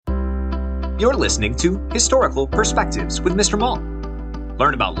You're listening to Historical Perspectives with Mr. Malt.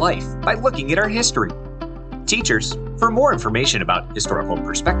 Learn about life by looking at our history. Teachers, for more information about historical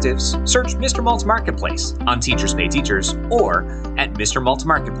perspectives, search Mr. Malt's Marketplace on Teachers Pay Teachers or at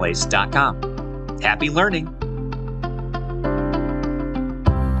mrmaltmarketplace.com. Happy learning!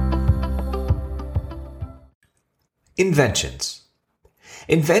 Inventions.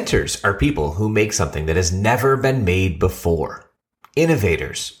 Inventors are people who make something that has never been made before.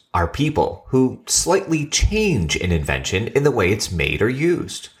 Innovators are people who slightly change an invention in the way it's made or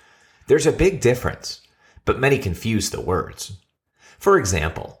used. There's a big difference, but many confuse the words. For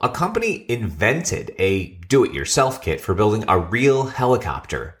example, a company invented a do-it-yourself kit for building a real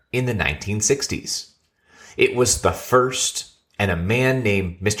helicopter in the 1960s. It was the first, and a man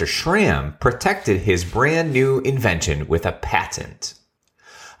named Mr. Schramm protected his brand new invention with a patent.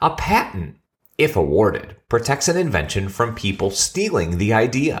 A patent, if awarded, protects an invention from people stealing the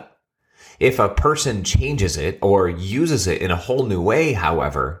idea. If a person changes it or uses it in a whole new way,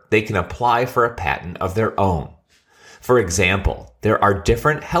 however, they can apply for a patent of their own. For example, there are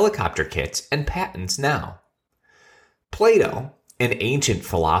different helicopter kits and patents now. Plato, an ancient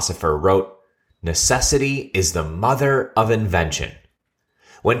philosopher, wrote, "Necessity is the mother of invention."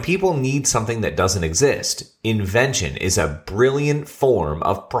 When people need something that doesn't exist, invention is a brilliant form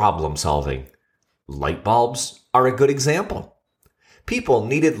of problem solving. Light bulbs are a good example. People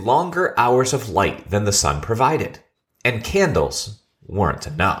needed longer hours of light than the sun provided, and candles weren't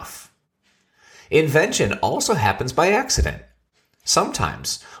enough. Invention also happens by accident.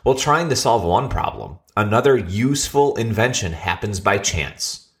 Sometimes, while trying to solve one problem, another useful invention happens by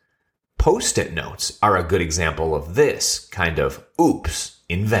chance. Post-it notes are a good example of this kind of oops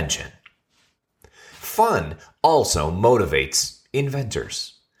invention. Fun also motivates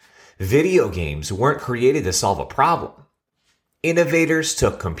inventors. Video games weren't created to solve a problem. Innovators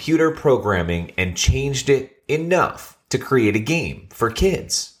took computer programming and changed it enough to create a game for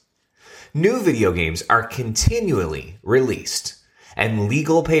kids. New video games are continually released, and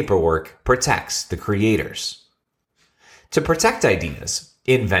legal paperwork protects the creators. To protect ideas,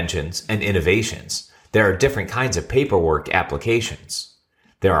 inventions, and innovations, there are different kinds of paperwork applications.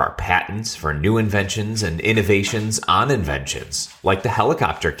 There are patents for new inventions and innovations on inventions, like the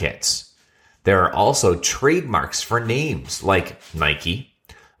helicopter kits. There are also trademarks for names like Nike,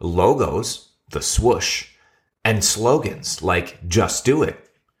 logos, the swoosh, and slogans like Just Do It.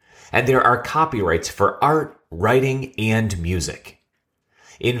 And there are copyrights for art, writing, and music.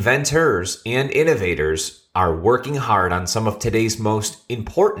 Inventors and innovators are working hard on some of today's most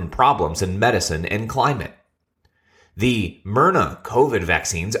important problems in medicine and climate. The Myrna COVID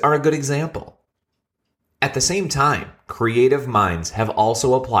vaccines are a good example. At the same time, creative minds have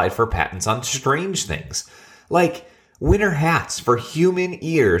also applied for patents on strange things, like winter hats for human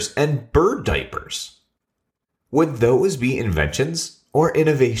ears and bird diapers. Would those be inventions or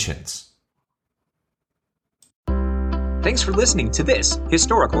innovations? Thanks for listening to this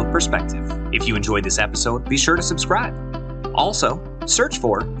Historical Perspective. If you enjoyed this episode, be sure to subscribe. Also, search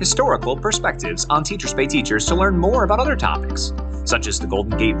for Historical Perspectives on Teachers Pay Teachers to learn more about other topics, such as the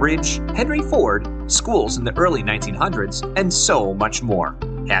Golden Gate Bridge, Henry Ford, schools in the early 1900s, and so much more.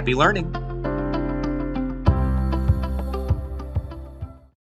 Happy learning!